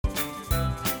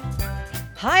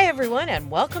Hi everyone and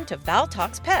welcome to Val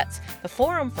Talks Pets, the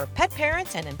forum for pet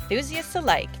parents and enthusiasts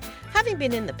alike. Having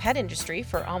been in the pet industry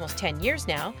for almost 10 years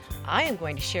now, I am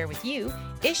going to share with you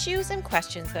issues and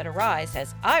questions that arise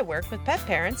as I work with pet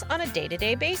parents on a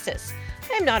day-to-day basis.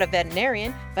 I am not a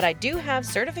veterinarian, but I do have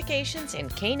certifications in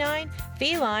canine,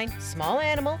 feline, small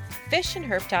animal, fish and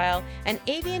herptile, and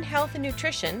avian health and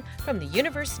nutrition from the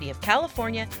University of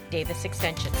California, Davis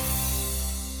Extension.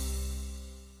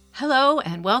 Hello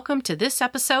and welcome to this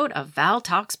episode of Val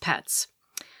Talks Pets.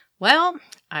 Well,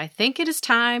 I think it is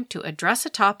time to address a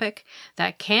topic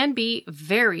that can be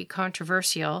very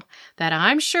controversial that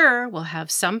I'm sure will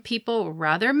have some people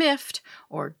rather miffed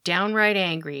or downright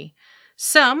angry.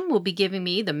 Some will be giving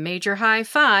me the major high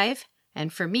five,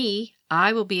 and for me,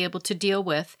 I will be able to deal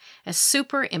with a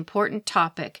super important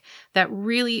topic that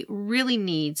really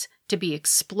needs to be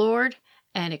explored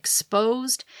and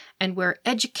exposed, and where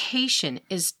education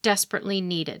is desperately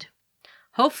needed.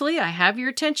 Hopefully I have your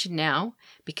attention now,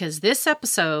 because this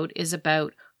episode is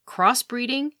about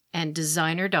crossbreeding and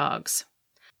designer dogs.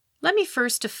 Let me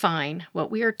first define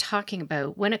what we are talking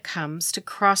about when it comes to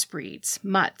crossbreeds,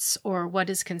 mutts, or what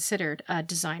is considered a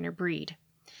designer breed.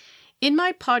 In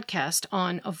my podcast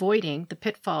on avoiding the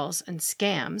pitfalls and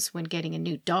scams when getting a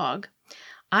new dog,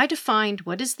 I defined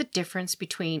what is the difference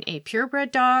between a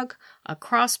purebred dog, a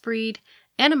crossbreed,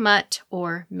 and a mutt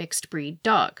or mixed breed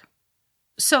dog.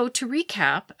 So to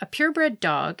recap, a purebred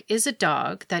dog is a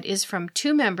dog that is from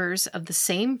two members of the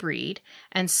same breed,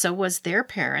 and so was their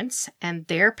parents,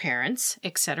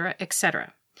 etc.,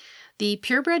 etc. The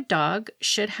purebred dog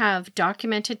should have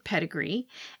documented pedigree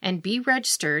and be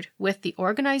registered with the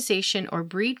organization or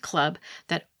breed club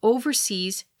that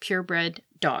oversees purebred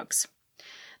dogs.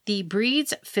 The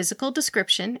breed's physical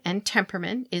description and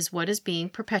temperament is what is being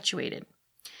perpetuated.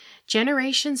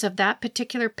 Generations of that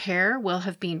particular pair will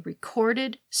have been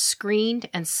recorded, screened,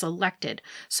 and selected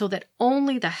so that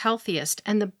only the healthiest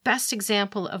and the best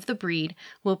example of the breed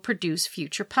will produce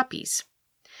future puppies.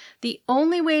 The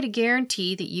only way to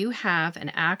guarantee that you have an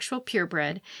actual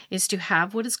purebred is to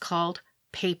have what is called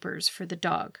papers for the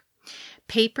dog.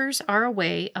 Papers are a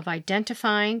way of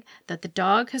identifying that the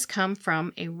dog has come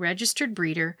from a registered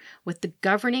breeder with the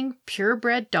governing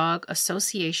Purebred Dog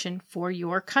Association for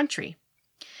your country.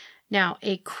 Now,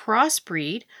 a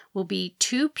crossbreed will be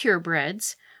two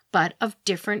purebreds, but of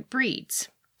different breeds.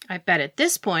 I bet at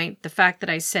this point, the fact that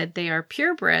I said they are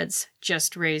purebreds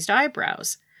just raised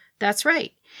eyebrows. That's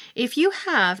right. If you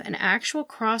have an actual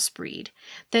crossbreed,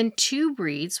 then two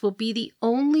breeds will be the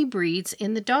only breeds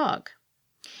in the dog.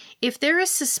 If there is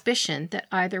suspicion that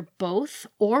either both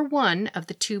or one of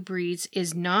the two breeds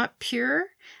is not pure,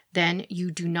 then you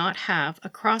do not have a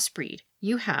crossbreed.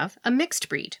 You have a mixed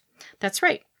breed. That's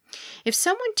right. If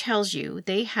someone tells you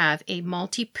they have a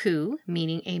Maltipoo,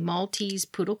 meaning a Maltese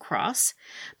poodle cross,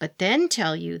 but then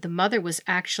tell you the mother was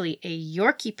actually a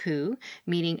Yorkie Poo,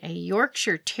 meaning a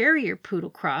Yorkshire Terrier poodle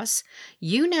cross,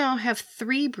 you now have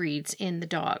three breeds in the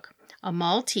dog: a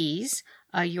Maltese,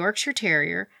 a Yorkshire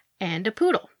Terrier, and a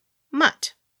poodle.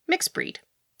 Mutt, mixed breed.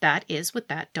 That is what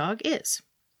that dog is.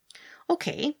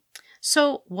 Okay,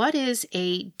 so what is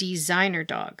a designer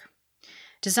dog?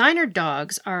 Designer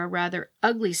dogs are a rather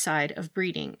ugly side of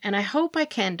breeding, and I hope I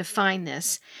can define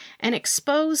this and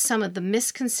expose some of the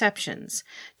misconceptions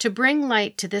to bring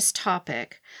light to this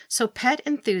topic so pet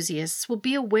enthusiasts will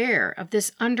be aware of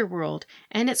this underworld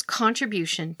and its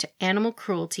contribution to animal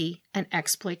cruelty and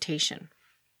exploitation.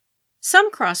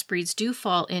 Some crossbreeds do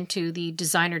fall into the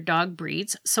designer dog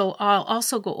breeds, so I'll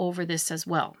also go over this as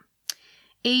well.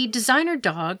 A designer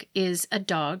dog is a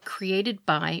dog created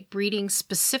by breeding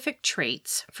specific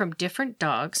traits from different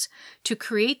dogs to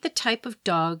create the type of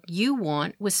dog you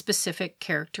want with specific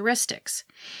characteristics.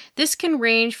 This can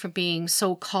range from being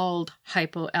so-called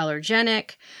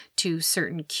hypoallergenic, to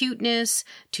certain cuteness,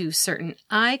 to certain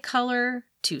eye color,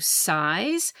 to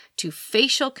size, to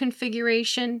facial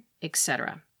configuration,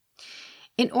 etc.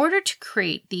 In order to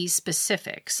create these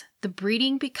specifics, the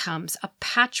breeding becomes a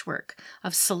patchwork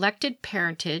of selected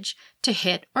parentage to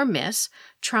hit or miss,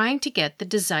 trying to get the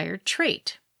desired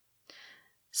trait.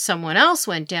 Someone else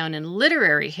went down in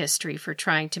literary history for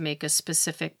trying to make a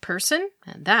specific person,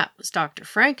 and that was Dr.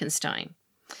 Frankenstein.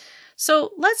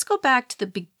 So let's go back to the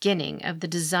beginning of the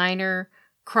designer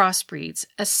crossbreeds,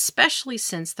 especially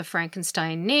since the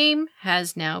Frankenstein name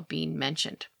has now been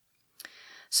mentioned.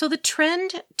 So the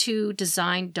trend to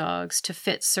design dogs to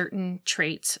fit certain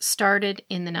traits started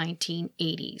in the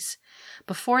 1980s.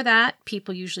 Before that,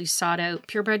 people usually sought out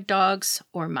purebred dogs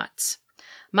or mutts.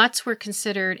 Mutts were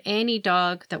considered any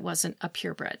dog that wasn't a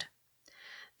purebred.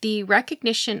 The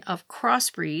recognition of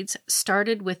crossbreeds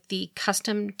started with the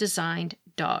custom-designed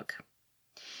dog.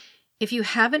 If you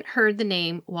haven't heard the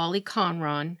name Wally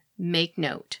Conron, make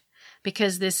note,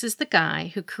 because this is the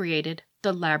guy who created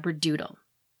the Labradoodle.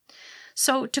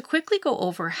 So to quickly go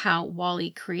over how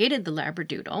Wally created the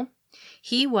Labradoodle,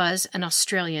 he was an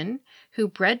Australian who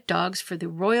bred dogs for the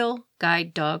Royal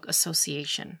Guide Dog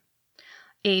Association.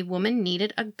 A woman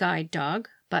needed a guide dog,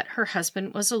 but her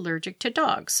husband was allergic to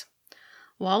dogs.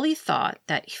 Wally thought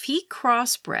that if he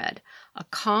crossbred a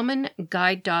common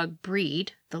guide dog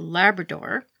breed, the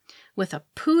Labrador, with a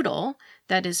poodle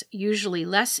that is usually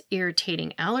less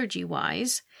irritating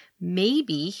allergy-wise,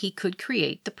 maybe he could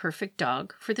create the perfect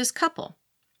dog for this couple.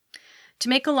 To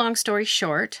make a long story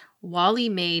short, Wally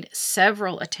made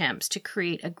several attempts to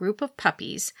create a group of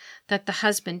puppies that the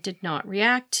husband did not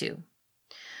react to.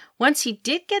 Once he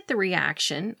did get the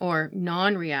reaction, or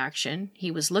non-reaction,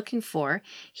 he was looking for,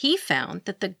 he found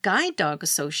that the Guide Dog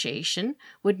Association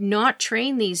would not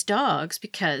train these dogs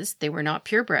because they were not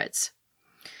purebreds.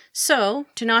 So,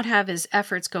 to not have his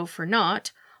efforts go for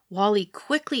naught, Wally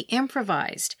quickly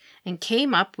improvised and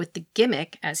came up with the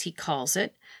gimmick, as he calls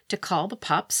it, to call the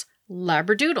pups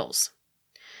Labradoodles.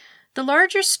 The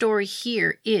larger story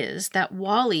here is that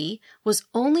Wally was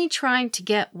only trying to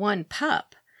get one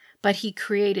pup, but he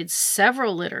created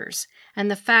several litters,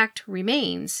 and the fact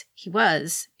remains he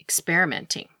was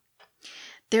experimenting.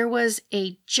 There was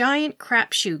a giant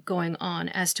crapshoot going on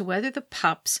as to whether the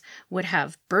pups would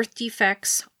have birth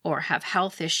defects or have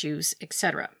health issues,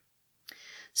 etc.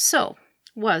 So,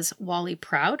 was Wally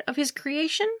proud of his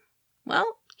creation?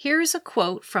 Well, here's a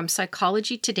quote from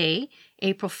Psychology Today,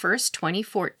 April 1st,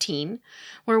 2014,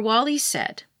 where Wally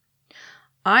said,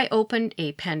 "I opened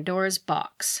a Pandora's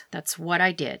box. That's what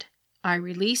I did. I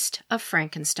released a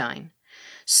Frankenstein.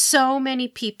 So many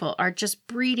people are just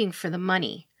breeding for the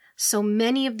money. So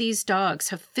many of these dogs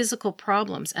have physical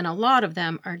problems, and a lot of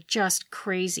them are just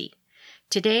crazy.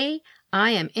 Today,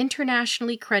 I am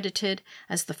internationally credited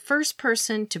as the first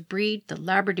person to breed the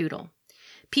Labradoodle.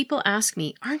 People ask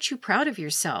me, 'Aren't you proud of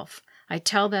yourself?' I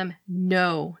tell them,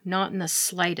 no, not in the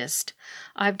slightest.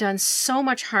 I've done so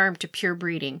much harm to pure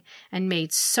breeding and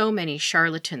made so many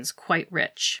charlatans quite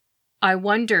rich. I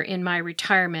wonder in my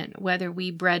retirement whether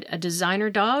we bred a designer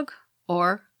dog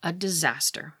or a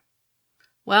disaster."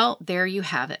 Well, there you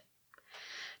have it.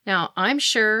 Now, I'm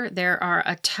sure there are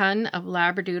a ton of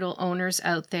Labradoodle owners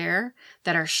out there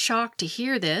that are shocked to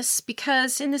hear this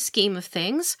because, in the scheme of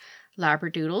things,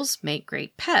 Labradoodles make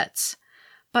great pets.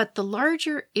 But the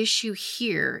larger issue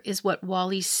here is what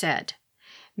Wally said.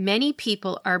 Many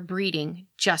people are breeding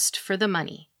just for the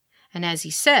money. And as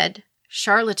he said,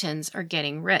 charlatans are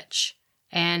getting rich.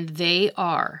 And they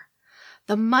are.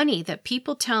 The money that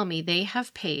people tell me they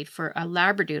have paid for a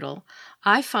Labradoodle,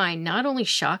 I find not only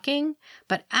shocking,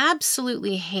 but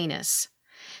absolutely heinous.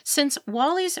 Since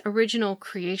Wally's original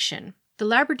creation, the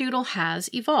Labradoodle has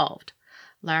evolved.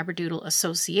 Labradoodle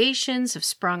associations have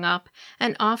sprung up,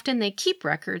 and often they keep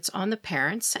records on the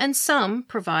parents, and some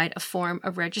provide a form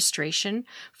of registration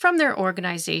from their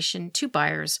organization to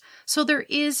buyers, so there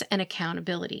is an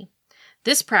accountability.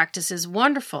 This practice is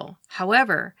wonderful.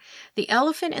 However, the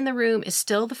elephant in the room is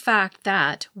still the fact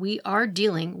that we are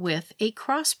dealing with a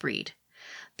crossbreed.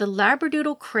 The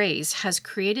Labradoodle craze has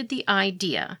created the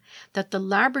idea that the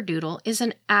Labradoodle is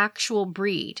an actual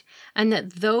breed and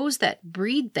that those that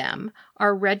breed them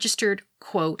are registered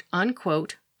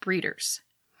quote-unquote breeders.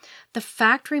 The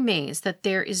fact remains that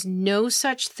there is no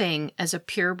such thing as a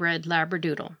purebred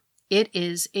Labradoodle. It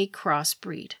is a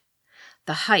crossbreed.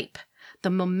 The hype, the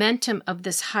momentum of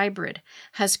this hybrid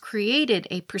has created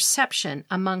a perception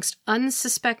amongst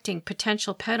unsuspecting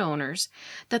potential pet owners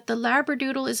that the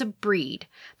Labradoodle is a breed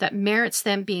that merits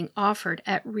them being offered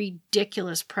at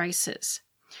ridiculous prices.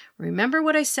 Remember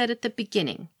what I said at the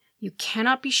beginning. You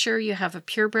cannot be sure you have a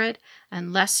purebred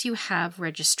unless you have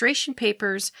registration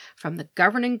papers from the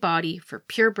governing body for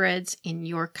purebreds in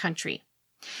your country.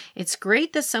 It's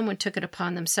great that someone took it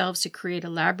upon themselves to create a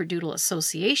Labradoodle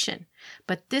association,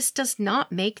 but this does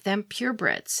not make them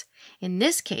purebreds. In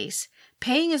this case,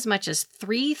 paying as much as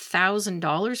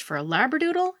 $3,000 for a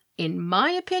Labradoodle, in my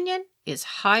opinion,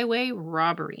 is highway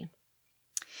robbery.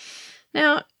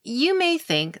 Now, you may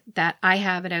think that I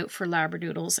have it out for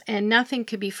Labradoodles, and nothing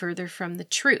could be further from the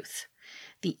truth.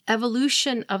 The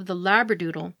evolution of the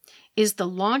Labradoodle is the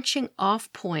launching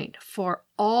off point for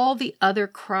all the other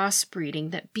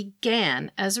crossbreeding that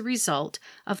began as a result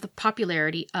of the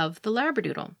popularity of the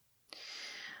Labradoodle.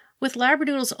 With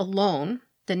Labradoodles alone,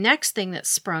 the next thing that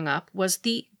sprung up was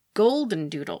the Golden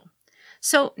Doodle.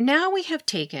 So now we have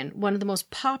taken one of the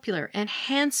most popular and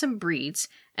handsome breeds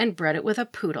and bred it with a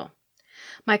poodle.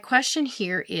 My question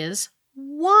here is,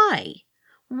 why?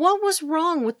 What was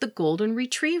wrong with the Golden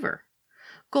Retriever?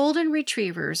 Golden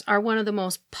Retrievers are one of the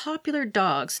most popular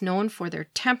dogs, known for their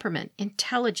temperament,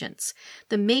 intelligence,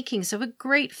 the makings of a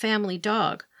great family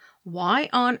dog. Why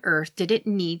on earth did it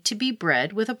need to be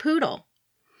bred with a poodle?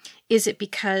 Is it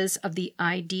because of the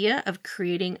idea of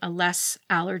creating a less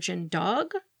allergen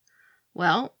dog?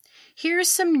 Well, here's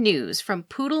some news from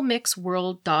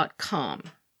PoodleMixWorld.com.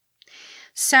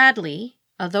 Sadly,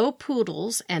 although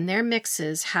poodles and their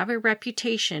mixes have a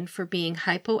reputation for being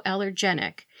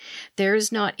hypoallergenic, there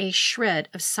is not a shred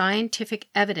of scientific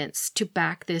evidence to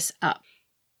back this up.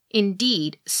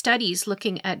 Indeed, studies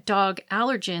looking at dog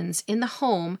allergens in the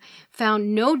home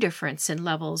found no difference in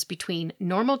levels between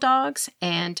normal dogs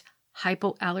and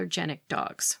hypoallergenic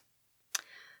dogs.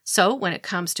 So, when it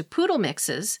comes to poodle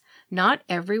mixes, not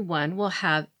everyone will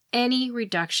have any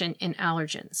reduction in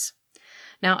allergens.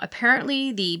 Now,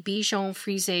 apparently the Bichon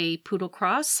Frise Poodle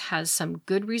Cross has some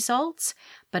good results,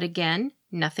 but again,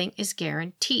 nothing is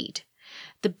guaranteed.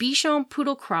 The Bichon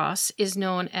Poodle Cross is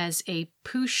known as a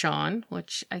Pouchon,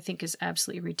 which I think is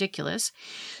absolutely ridiculous.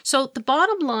 So the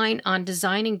bottom line on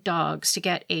designing dogs to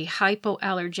get a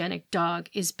hypoallergenic dog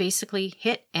is basically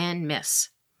hit and miss.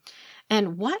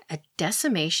 And what a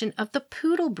decimation of the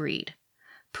poodle breed.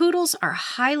 Poodles are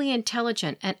highly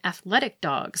intelligent and athletic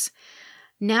dogs.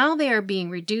 Now they are being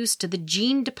reduced to the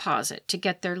gene deposit to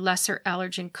get their lesser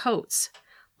allergen coats.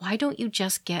 Why don't you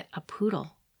just get a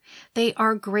poodle? They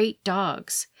are great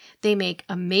dogs. They make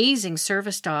amazing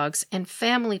service dogs and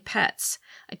family pets.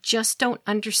 I just don't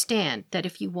understand that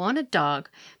if you want a dog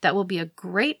that will be a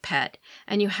great pet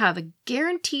and you have a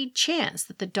guaranteed chance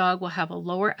that the dog will have a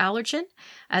lower allergen,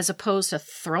 as opposed to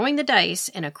throwing the dice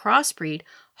in a crossbreed,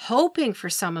 hoping for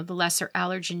some of the lesser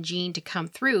allergen gene to come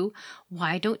through,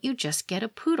 why don't you just get a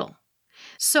poodle?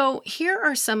 So here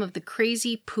are some of the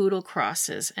crazy poodle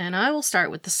crosses, and I will start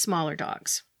with the smaller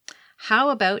dogs. How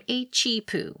about a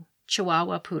Chi-Poo,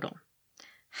 Chihuahua Poodle?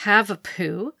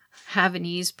 Havapoo,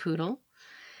 Havanese Poodle.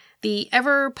 The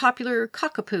ever-popular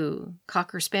Cockapoo,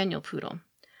 Cocker Spaniel Poodle.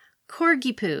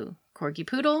 Corgi-Poo, Corgi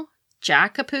Poodle.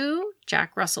 Jackapoo,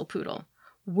 Jack Russell Poodle.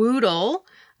 Woodle,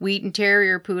 Wheaten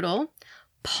Terrier Poodle.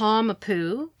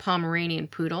 Pomapoo, Pomeranian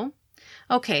Poodle.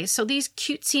 Okay, so these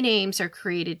cutesy names are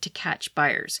created to catch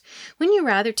buyers. Wouldn't you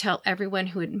rather tell everyone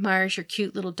who admires your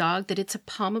cute little dog that it's a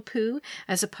Pomapoo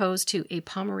as opposed to a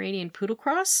Pomeranian Poodle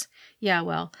cross? Yeah,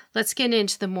 well, let's get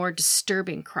into the more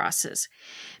disturbing crosses.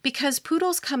 Because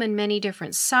poodles come in many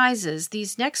different sizes,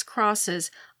 these next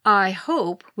crosses, I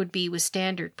hope, would be with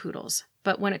standard poodles.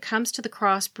 But when it comes to the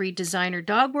crossbreed designer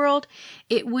dog world,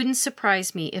 it wouldn't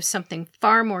surprise me if something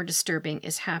far more disturbing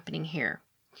is happening here.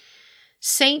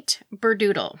 Saint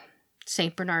Berdoodle,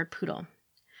 Saint Bernard Poodle.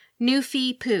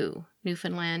 Newfie Poo,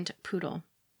 Newfoundland Poodle.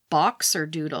 Boxer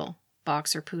Doodle,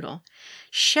 Boxer Poodle.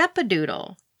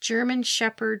 Shepadoodle, German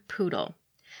Shepherd Poodle.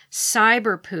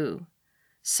 Cyberpoo,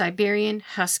 Siberian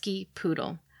Husky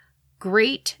Poodle.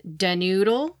 Great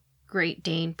Danoodle, Great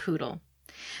Dane Poodle.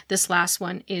 This last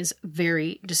one is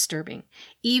very disturbing.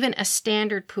 Even a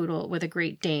standard poodle with a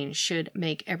Great Dane should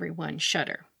make everyone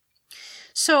shudder.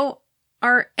 So,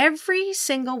 are every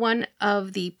single one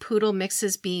of the poodle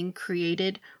mixes being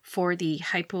created for the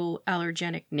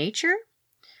hypoallergenic nature?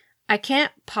 I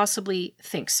can't possibly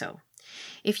think so.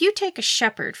 If you take a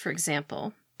shepherd, for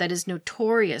example, that is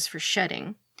notorious for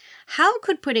shedding, how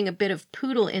could putting a bit of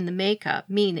poodle in the makeup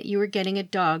mean that you are getting a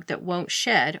dog that won't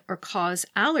shed or cause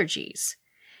allergies?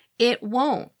 It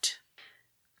won't.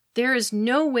 There is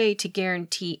no way to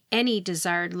guarantee any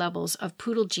desired levels of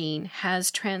poodle gene has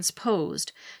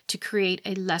transposed to create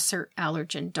a lesser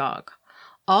allergen dog.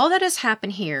 All that has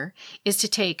happened here is to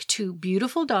take two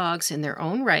beautiful dogs in their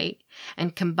own right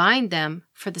and combine them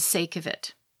for the sake of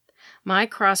it. My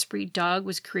crossbreed dog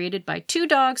was created by two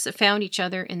dogs that found each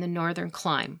other in the northern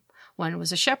clime. One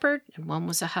was a shepherd and one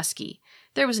was a husky.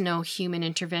 There was no human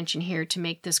intervention here to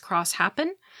make this cross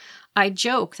happen. I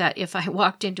joke that if I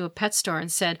walked into a pet store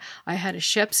and said I had a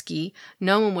Shepsky,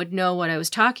 no one would know what I was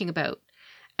talking about.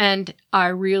 And I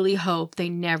really hope they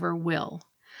never will.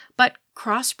 But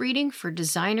crossbreeding for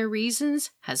designer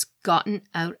reasons has gotten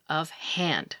out of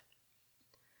hand.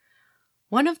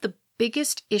 One of the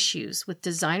biggest issues with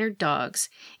designer dogs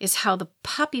is how the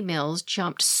puppy mills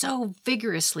jumped so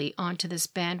vigorously onto this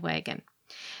bandwagon.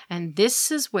 And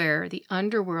this is where the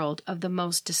underworld of the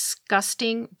most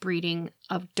disgusting breeding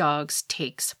of dogs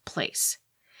takes place.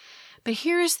 But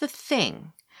here's the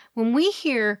thing. When we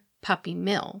hear puppy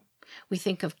mill, we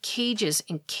think of cages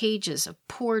and cages of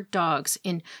poor dogs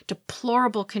in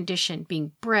deplorable condition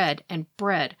being bred and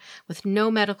bred with no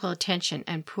medical attention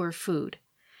and poor food.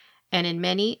 And in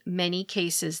many, many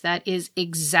cases, that is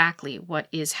exactly what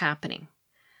is happening.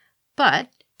 But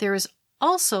there is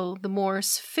also the more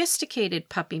sophisticated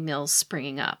puppy mills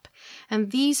springing up,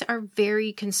 and these are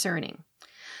very concerning.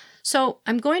 So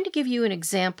I'm going to give you an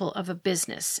example of a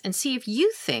business and see if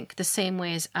you think the same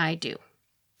way as I do.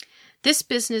 This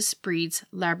business breeds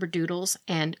Labradoodles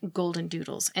and Golden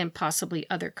Doodles and possibly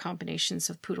other combinations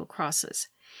of poodle crosses.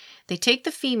 They take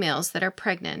the females that are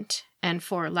pregnant and,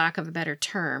 for lack of a better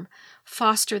term,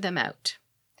 foster them out.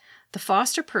 The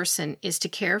foster person is to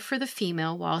care for the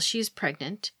female while she is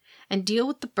pregnant and deal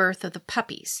with the birth of the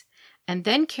puppies, and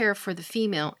then care for the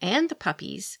female and the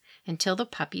puppies until the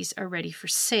puppies are ready for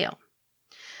sale.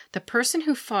 The person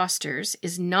who fosters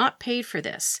is not paid for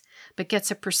this, but gets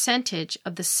a percentage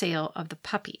of the sale of the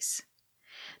puppies.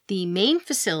 The main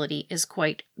facility is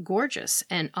quite gorgeous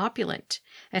and opulent.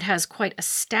 It has quite a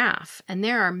staff, and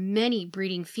there are many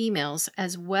breeding females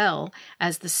as well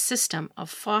as the system of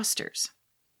fosters.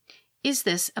 Is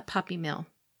this a puppy mill?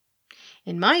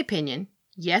 In my opinion,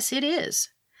 yes, it is.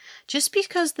 Just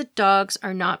because the dogs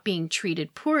are not being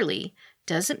treated poorly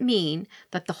doesn't mean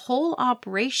that the whole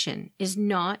operation is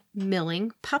not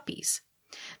milling puppies.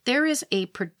 There is a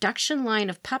production line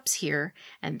of pups here,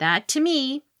 and that, to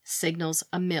me, signals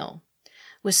a mill.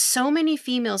 With so many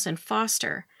females in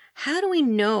foster, how do we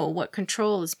know what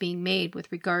control is being made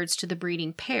with regards to the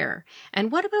breeding pair?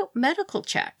 And what about medical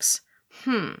checks?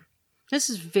 This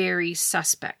is very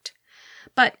suspect.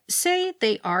 But say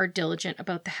they are diligent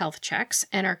about the health checks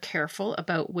and are careful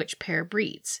about which pair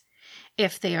breeds.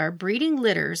 If they are breeding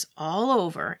litters all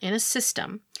over in a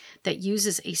system that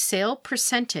uses a sale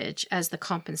percentage as the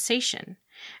compensation,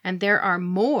 and there are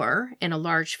more in a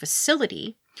large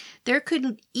facility, there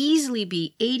could easily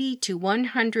be 80 to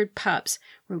 100 pups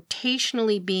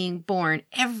rotationally being born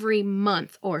every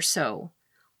month or so.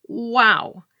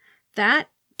 Wow! That,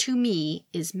 to me,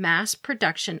 is mass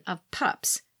production of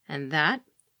pups, and that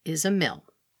is a mill.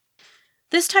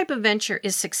 This type of venture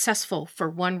is successful for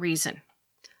one reason.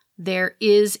 There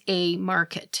is a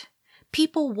market.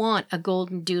 People want a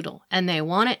Golden Doodle, and they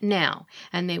want it now,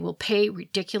 and they will pay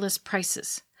ridiculous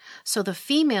prices. So the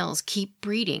females keep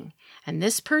breeding, and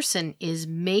this person is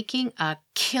making a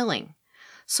killing.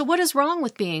 So what is wrong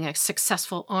with being a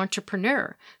successful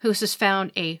entrepreneur who has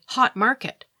found a hot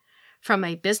market? From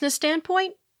a business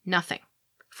standpoint, nothing.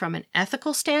 From an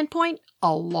ethical standpoint,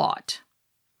 a lot.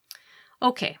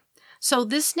 Okay, so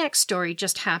this next story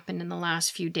just happened in the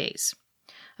last few days.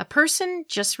 A person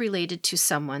just related to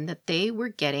someone that they were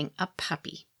getting a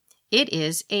puppy. It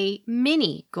is a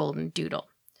mini Golden Doodle.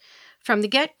 From the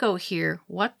get-go here,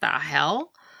 what the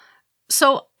hell?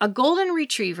 So a Golden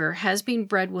Retriever has been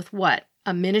bred with what?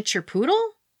 A miniature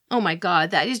poodle? Oh my God,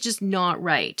 that is just not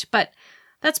right. But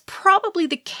that's probably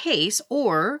the case,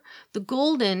 or the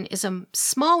Golden is a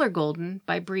smaller Golden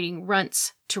by breeding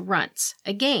runts to runts.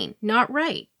 Again, not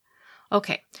right.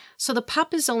 Okay, so the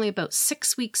pup is only about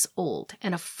 6 weeks old,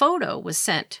 and a photo was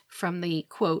sent from the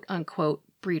quote-unquote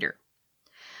breeder.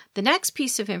 The next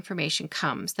piece of information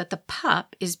comes that the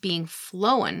pup is being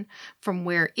flown from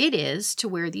where it is to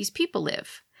where these people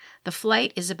live. The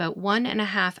flight is about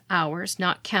 1.5 hours,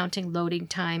 not counting loading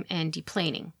time and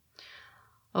deplaning.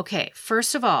 Okay,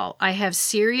 first of all, I have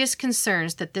serious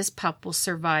concerns that this pup will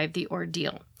survive the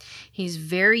ordeal. He's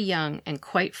very young and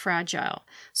quite fragile,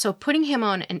 so putting him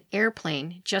on an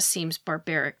airplane just seems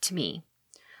barbaric to me.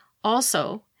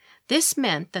 Also, this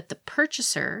meant that the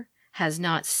purchaser has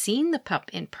not seen the pup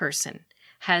in person,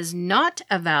 has not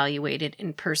evaluated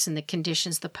in person the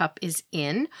conditions the pup is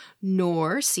in,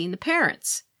 nor seen the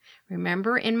parents.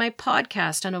 Remember in my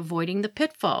podcast on avoiding the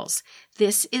pitfalls,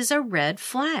 this is a red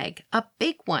flag, a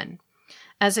big one.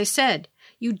 As I said,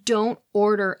 you don't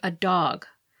order a dog.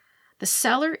 The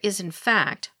seller is in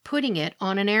fact putting it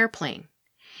on an airplane.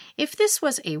 If this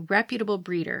was a reputable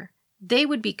breeder, they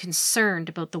would be concerned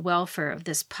about the welfare of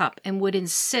this pup and would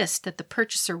insist that the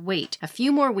purchaser wait a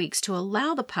few more weeks to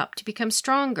allow the pup to become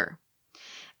stronger.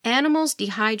 Animals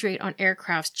dehydrate on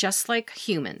aircrafts just like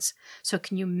humans, so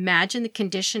can you imagine the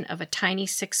condition of a tiny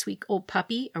 6-week-old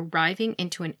puppy arriving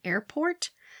into an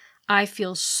airport? I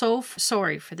feel so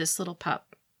sorry for this little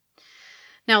pup.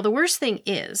 Now, the worst thing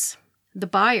is, the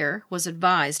buyer was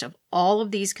advised of all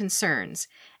of these concerns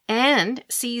and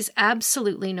sees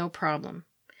absolutely no problem.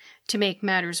 To make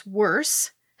matters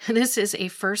worse, this is a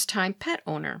first-time pet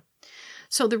owner.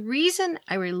 So the reason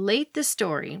I relate this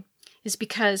story is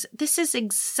because this is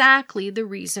exactly the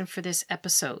reason for this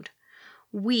episode.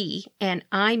 We, and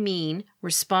I mean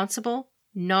responsible,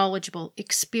 knowledgeable,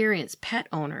 experienced pet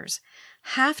owners,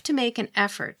 have to make an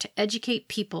effort to educate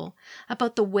people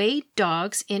about the way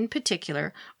dogs in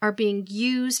particular are being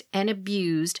used and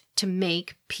abused to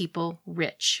make people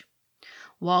rich.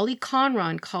 Wally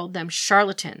Conron called them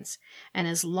charlatans, and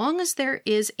as long as there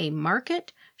is a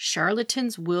market,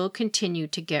 charlatans will continue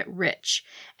to get rich,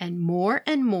 and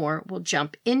more will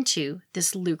jump into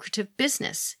this lucrative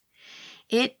business.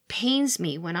 It pains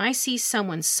me when I see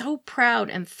someone so proud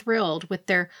and thrilled with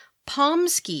their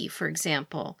Pomsky, for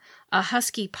example, a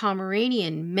Husky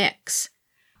Pomeranian mix,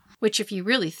 which if you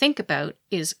really think about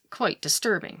is quite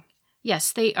disturbing.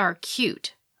 Yes, they are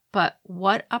cute, but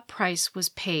what a price was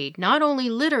paid, not only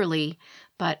literally,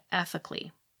 but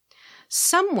ethically.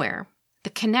 Somewhere, the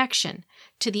connection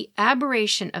to the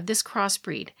aberration of this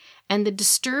crossbreed and the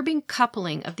disturbing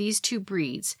coupling of these two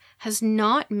breeds has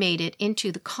not made it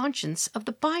into the conscience of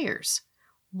the buyers.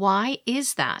 Why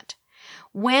is that?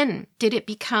 When did it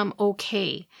become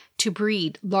okay to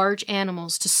breed large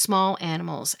animals to small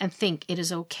animals and think it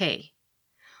is okay?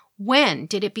 When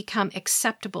did it become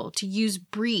acceptable to use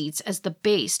breeds as the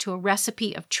base to a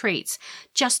recipe of traits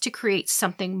just to create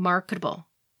something marketable?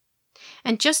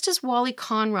 And just as Wally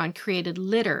Conron created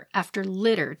litter after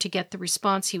litter to get the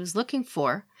response he was looking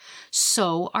for,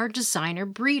 so are designer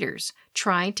breeders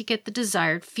trying to get the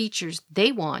desired features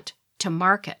they want to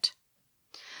market.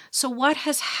 So what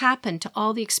has happened to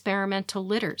all the experimental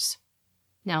litters?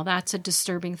 Now that's a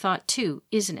disturbing thought too,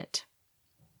 isn't it?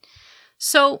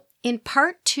 So in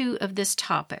part 2 of this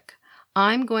topic,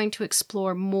 I'm going to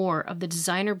explore more of the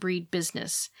designer breed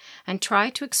business and try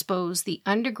to expose the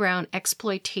underground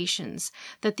exploitations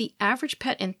that the average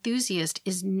pet enthusiast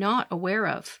is not aware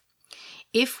of.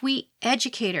 If we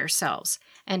educate ourselves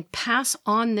and pass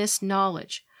on this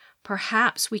knowledge,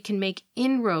 perhaps we can make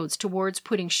inroads towards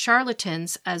putting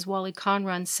charlatans, as Wally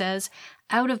Conron says,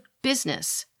 out of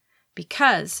business.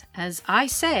 Because, as I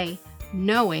say,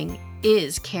 knowing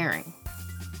is caring.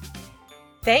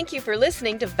 Thank you for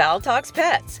listening to Val Talks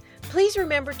Pets. Please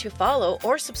remember to follow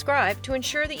or subscribe to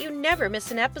ensure that you never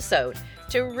miss an episode.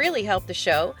 To really help the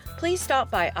show, please stop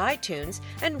by iTunes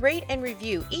and rate and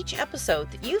review each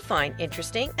episode that you find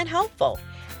interesting and helpful.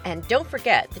 And don't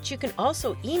forget that you can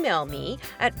also email me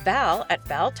at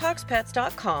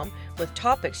val@valtalkspets.com with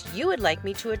topics you would like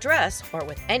me to address or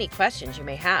with any questions you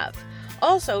may have.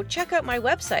 Also, check out my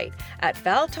website at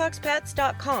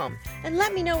valtalkspets.com and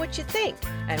let me know what you think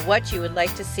and what you would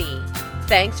like to see.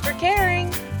 Thanks for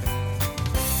caring!